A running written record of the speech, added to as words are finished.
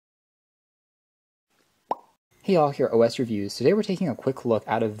Hey all, here at OS Reviews. Today we're taking a quick look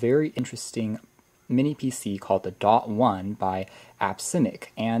at a very interesting mini PC called the Dot 1 by Apcsilmic,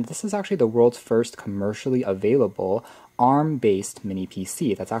 and this is actually the world's first commercially available ARM-based mini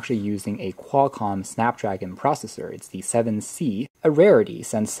PC that's actually using a Qualcomm Snapdragon processor. It's the 7C, a rarity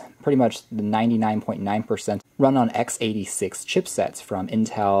since pretty much the 99.9% run on x86 chipsets from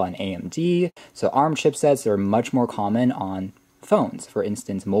Intel and AMD. So ARM chipsets are much more common on phones, for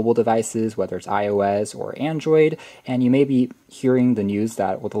instance, mobile devices, whether it's iOS or Android, and you may be hearing the news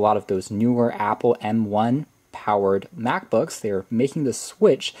that with a lot of those newer Apple M1 powered MacBooks, they're making the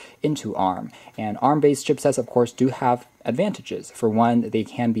switch into ARM. And ARM-based chipsets, of course, do have advantages. For one, they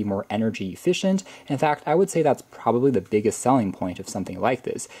can be more energy efficient. In fact, I would say that's probably the biggest selling point of something like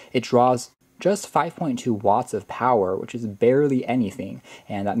this. It draws just 5.2 watts of power, which is barely anything,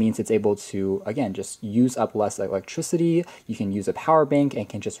 and that means it's able to, again, just use up less electricity. You can use a power bank and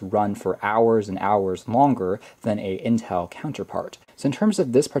can just run for hours and hours longer than a Intel counterpart. So in terms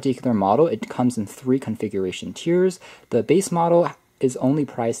of this particular model, it comes in 3 configuration tiers. The base model is only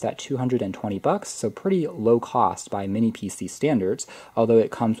priced at $220, so pretty low cost by mini PC standards, although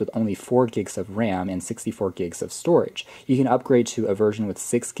it comes with only 4 gigs of RAM and 64 gigs of storage. You can upgrade to a version with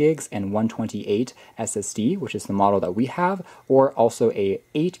 6 gigs and 128 SSD, which is the model that we have, or also a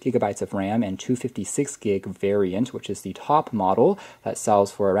 8 gigabytes of RAM and 256 gig variant, which is the top model that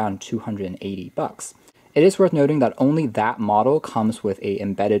sells for around $280. It is worth noting that only that model comes with an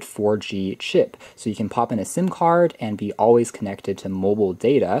embedded 4G chip, so you can pop in a SIM card and be always connected to mobile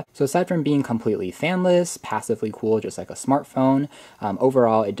data. So aside from being completely fanless, passively cool just like a smartphone,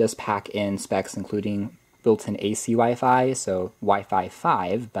 overall it does pack in specs including built-in AC Wi-Fi, so Wi-Fi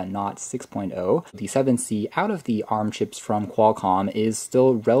 5, but not 6.0. The 7C out of the ARM chips from Qualcomm is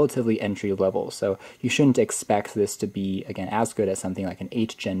still relatively entry-level, so you shouldn't expect this to be, again, as good as something like an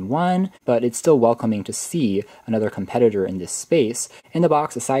 8 Gen 1, but it's still welcoming to see another competitor in this space. In the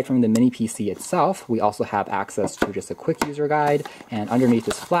box, aside from the mini PC itself, we also have access to just a quick user guide, and underneath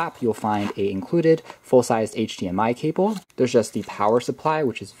this flap, you'll find a included full-sized HDMI cable. There's just the power supply,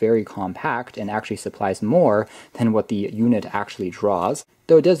 which is very compact and actually supplies more than what the unit actually draws,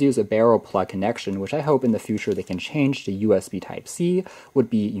 though it does use a barrel plug connection, which I hope in the future they can change to USB Type-C, would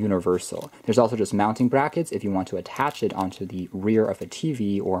be universal. There's also just mounting brackets if you want to attach it onto the rear of a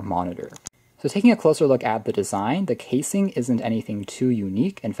TV or monitor. So taking a closer look at the design, the casing isn't anything too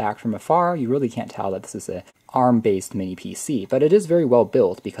unique. In fact, from afar, you really can't tell that this is a ARM-based mini PC, but it is very well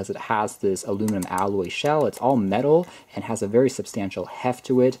built because it has this aluminum alloy shell. It's all metal and has a very substantial heft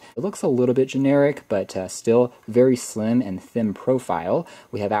to it. It looks a little bit generic, but still very slim and thin profile.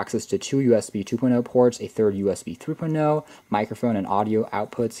 We have access to 2 USB 2.0 ports, a third USB 3.0, microphone and audio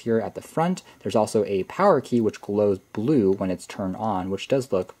outputs here at the front. There's also a power key which glows blue when it's turned on, which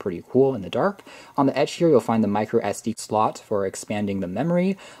does look pretty cool in the dark. On the edge here, you'll find the micro SD slot for expanding the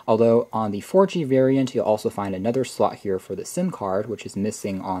memory, although on the 4G variant, you'll also find another slot here for the SIM card, which is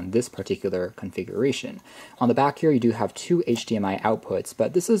missing on this particular configuration. On the back here, you do have 2 HDMI outputs,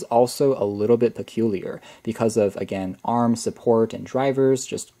 but this is also a little bit peculiar because of, again, ARM support and drivers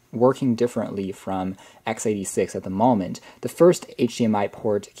just working differently from x86 at the moment. The first HDMI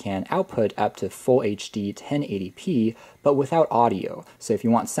port can output up to Full HD 1080p, but without audio. So if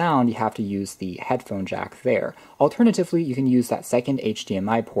you want sound, you have to use the headphone jack there. Alternatively, you can use that second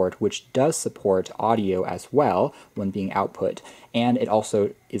HDMI port, which does support audio as well when being output, and it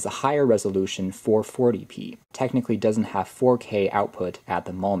also is a higher resolution 440p. Technically doesn't have 4K output at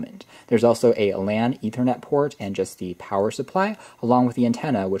the moment. There's also a LAN Ethernet port and just the power supply, along with the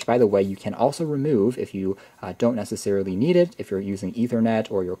antenna, which by the way you can also remove if you don't necessarily need it, if you're using Ethernet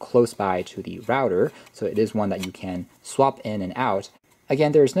or you're close by to the router, so it is one that you can swap in and out.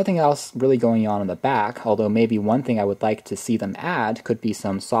 Again, there's nothing else really going on the back, although maybe one thing I would like to see them add could be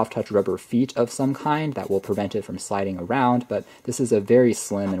some soft touch rubber feet of some kind that will prevent it from sliding around, but this is a very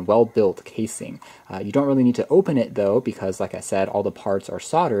slim and well-built casing. You don't really need to open it though, because like I said, all the parts are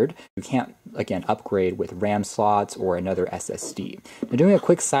soldered. You can't, again, upgrade with RAM slots or another SSD. Now doing a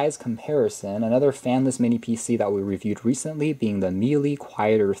quick size comparison, another fanless mini PC that we reviewed recently being the Mealy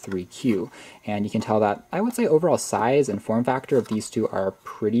Quieter 3Q, and you can tell that I would say overall size and form factor of these two are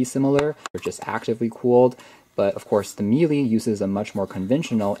pretty similar. They're just actively cooled. But of course, the Mealy uses a much more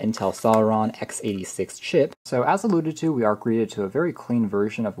conventional Intel Celeron x86 chip. So as alluded to, we are greeted to a very clean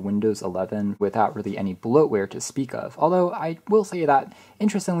version of Windows 11 without really any bloatware to speak of. Although I will say that,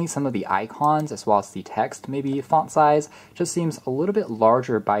 interestingly, some of the icons as well as the text, maybe font size, just seems a little bit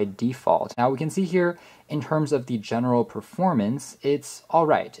larger by default. Now we can see here in terms of the general performance, it's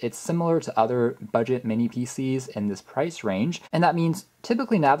alright. It's similar to other budget mini PCs in this price range, and that means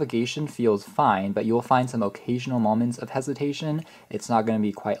typically navigation feels fine, but you'll find some occasional moments of hesitation. It's not going to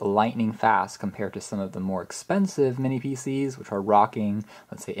be quite lightning fast compared to some of the more expensive mini PCs, which are rocking,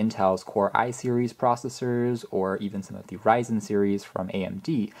 let's say, Intel's Core i series processors, or even some of the Ryzen series from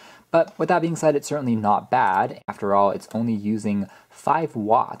AMD. But with that being said, it's certainly not bad. After all, it's only using 5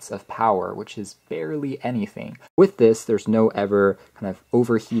 watts of power, which is barely anything. With this, there's no ever kind of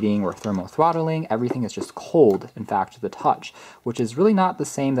overheating or thermal throttling. Everything is just cold, in fact, to the touch, which is really not the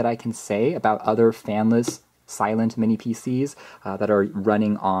same that I can say about other fanless silent mini PCs that are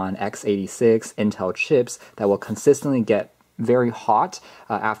running on x86 Intel chips that will consistently get very hot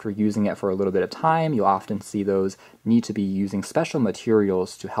after using it for a little bit of time. You'll often see those need to be using special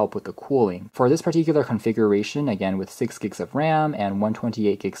materials to help with the cooling. For this particular configuration, again with 6 gigs of RAM and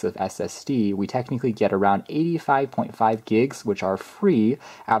 128 gigs of SSD, we technically get around 85.5 gigs, which are free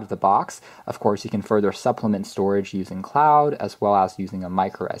out of the box. Of course, you can further supplement storage using cloud, as well as using a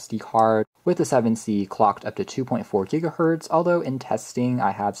micro SD card, with the 7C clocked up to 2.4 gigahertz, although in testing I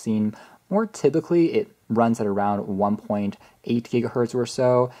have seen more typically it runs at around 1.8 gigahertz or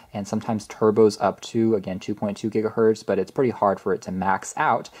so, and sometimes turbos up to, again, 2.2 gigahertz, but it's pretty hard for it to max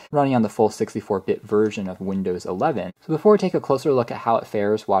out running on the full 64-bit version of Windows 11. So before we take a closer look at how it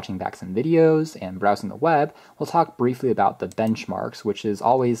fares watching back some videos and browsing the web, we'll talk briefly about the benchmarks, which is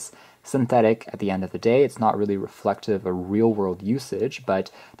always synthetic at the end of the day. It's not really reflective of real-world usage,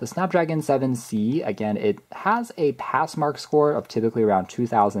 but the Snapdragon 7C, again, it has a pass mark score of typically around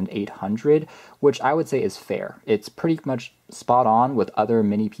 2,800, which I would say is fair. It's pretty much spot on with other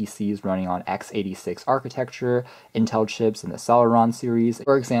mini PCs running on x86 architecture, Intel chips in the Celeron series.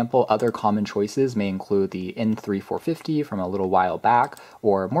 For example, other common choices may include the N3450 from a little while back,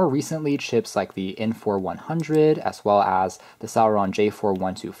 or more recently chips like the N4100, as well as the Celeron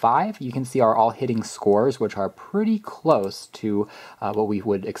J4125. You can see are all hitting scores which are pretty close to what we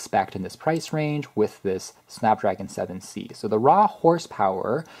would expect in this price range with this Snapdragon 7C. So the raw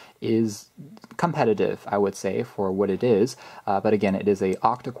horsepower is competitive, I would say, for what it is. But again, it is a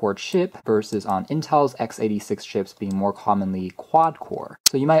octa-core chip versus on Intel's x86 chips being more commonly quad-core.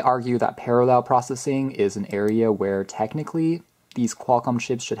 So you might argue that parallel processing is an area where technically these Qualcomm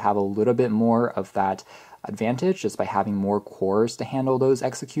chips should have a little bit more of that advantage just by having more cores to handle those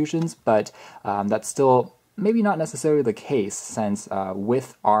executions, but that's still maybe not necessarily the case, since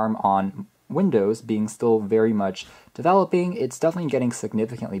with ARM on Windows being still very much developing, it's definitely getting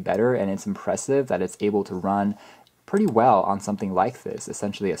significantly better, and it's impressive that it's able to run pretty well on something like this,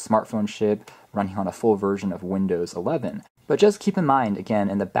 essentially a smartphone chip running on a full version of Windows 11. But just keep in mind, again,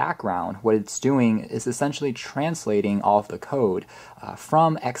 in the background, what it's doing is essentially translating all of the code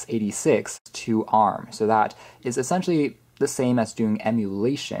from x86 to ARM. So that is essentially the same as doing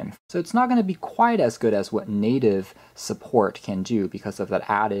emulation. So it's not going to be quite as good as what native support can do because of that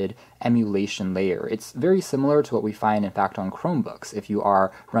added emulation layer. It's very similar to what we find, in fact, on Chromebooks if you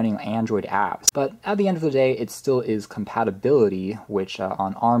are running Android apps. But at the end of the day, it still is compatibility, which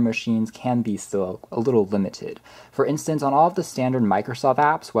on ARM machines can be still a little limited. For instance, on all of the standard Microsoft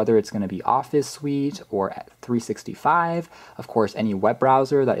apps, whether it's going to be Office Suite or 365, of course, any web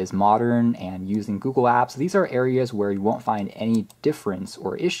browser that is modern and using Google Apps, these are areas where you won't find any difference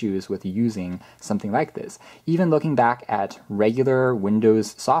or issues with using something like this. Even looking back at regular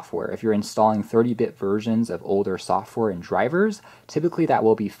Windows software, if you're installing 30-bit versions of older software and drivers, typically that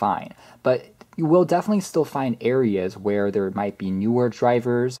will be fine. But you will definitely still find areas where there might be newer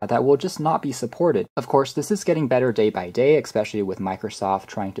drivers that will just not be supported. Of course, this is getting better day by day, especially with Microsoft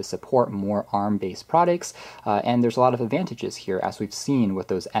trying to support more ARM-based products, and there's a lot of advantages here, as we've seen with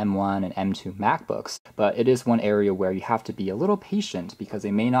those M1 and M2 MacBooks. But it is one area where you have to be a little patient because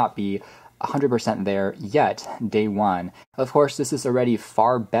they may not be 100% there yet, day one. Of course, this is already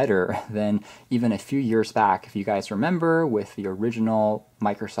far better than even a few years back, if you guys remember, with the original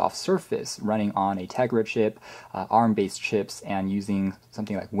Microsoft Surface running on a Tegra chip, ARM-based chips, and using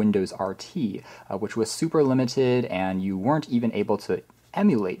something like Windows RT, which was super limited, and you weren't even able to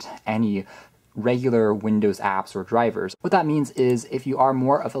emulate any regular Windows apps or drivers. What that means is if you are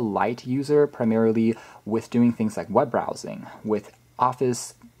more of a light user, primarily with doing things like web browsing, with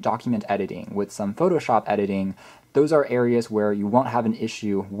Office document editing, with some Photoshop editing, those are areas where you won't have an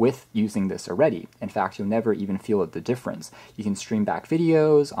issue with using this already. In fact, you'll never even feel the difference. You can stream back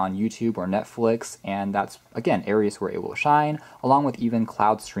videos on YouTube or Netflix, and that's, again, areas where it will shine, along with even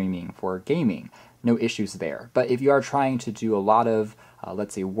cloud streaming for gaming. No issues there. But if you are trying to do a lot of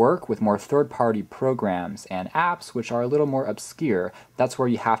let's say, work with more third-party programs and apps which are a little more obscure. That's where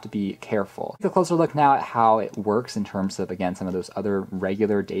you have to be careful. Take a closer look now at how it works in terms of, again, some of those other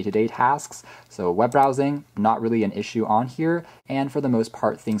regular day-to-day tasks. So web browsing, not really an issue on here, and for the most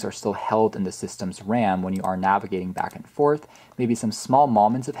part, things are still held in the system's RAM when you are navigating back and forth. Maybe some small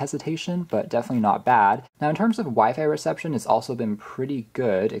moments of hesitation, but definitely not bad. Now, in terms of Wi-Fi reception, it's also been pretty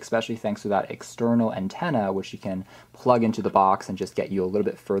good, especially thanks to that external antenna, which you can plug into the box and just get you a little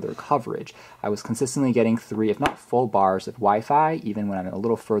bit further coverage. I was consistently getting 3, if not full bars of Wi-Fi, even when I'm a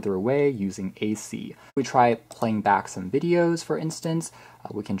little further away using AC. We try playing back some videos, for instance.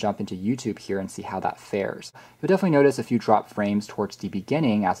 We can jump into YouTube here and see how that fares. You'll definitely notice a few drop frames towards the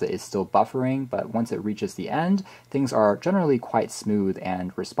beginning as it is still buffering, but once it reaches the end, things are generally quite smooth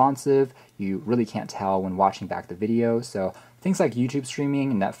and responsive. You really can't tell when watching back the video, so things like YouTube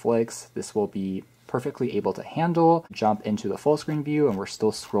streaming and Netflix, this will be perfectly able to handle. Jump into the full screen view and we're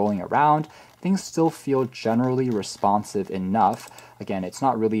still scrolling around. Things still feel generally responsive enough. Again, it's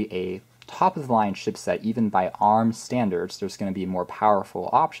not really a top-of-the-line chipset, even by ARM standards. There's going to be more powerful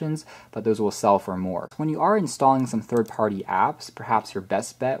options, but those will sell for more. When you are installing some third-party apps, perhaps your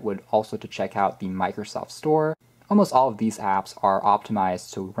best bet would also to check out the Microsoft Store. Almost all of these apps are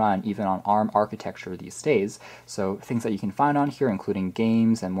optimized to run even on ARM architecture these days, so things that you can find on here, including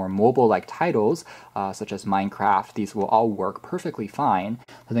games and more mobile-like titles, such as Minecraft, these will all work perfectly fine.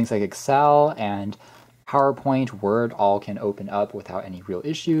 So things like Excel and PowerPoint, Word, all can open up without any real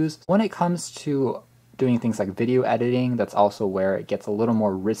issues. When it comes to doing things like video editing, that's also where it gets a little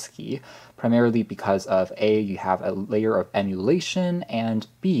more risky, primarily because of A, you have a layer of emulation, and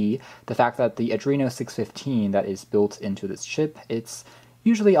B, the fact that the Adreno 615 that is built into this chip, it's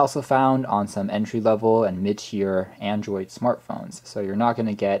usually also found on some entry-level and mid-tier Android smartphones. So you're not going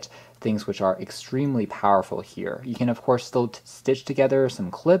to get things which are extremely powerful here. You can of course still stitch together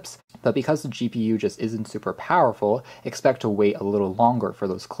some clips, but because the GPU just isn't super powerful, expect to wait a little longer for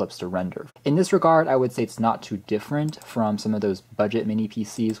those clips to render. In this regard, I would say it's not too different from some of those budget mini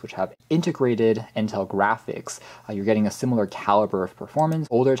PCs which have integrated Intel graphics. You're getting a similar caliber of performance.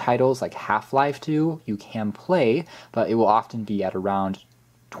 Older titles like Half-Life 2 you can play, but it will often be at around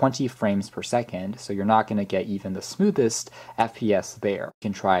 20 frames per second, so you're not going to get even the smoothest FPS there. You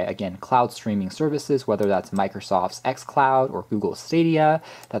can try, again, cloud streaming services, whether that's Microsoft's xCloud or Google Stadia.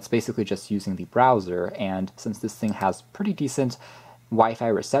 That's basically just using the browser, and since this thing has pretty decent Wi-Fi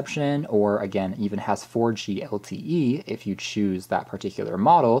reception, or again, even has 4G LTE, if you choose that particular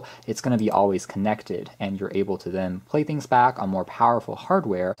model, it's going to be always connected, and you're able to then play things back on more powerful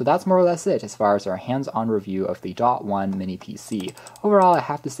hardware. So that's more or less it as far as our hands-on review of the Dot 1 mini PC. Overall, I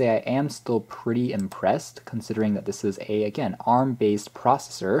have to say I am still pretty impressed, considering that this is a, again, ARM-based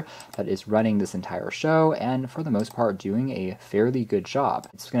processor that is running this entire show, and for the most part doing a fairly good job.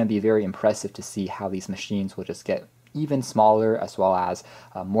 It's going to be very impressive to see how these machines will just get even smaller, as well as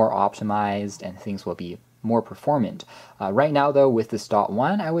more optimized, and things will be more performant. Right now though, with this Dot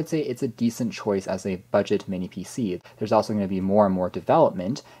 1, I would say it's a decent choice as a budget mini PC. There's also going to be more and more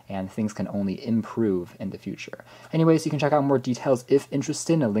development, and things can only improve in the future. Anyways, you can check out more details if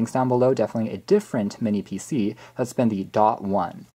interested in the links down below. Definitely a different mini PC. That's been the Dot 1.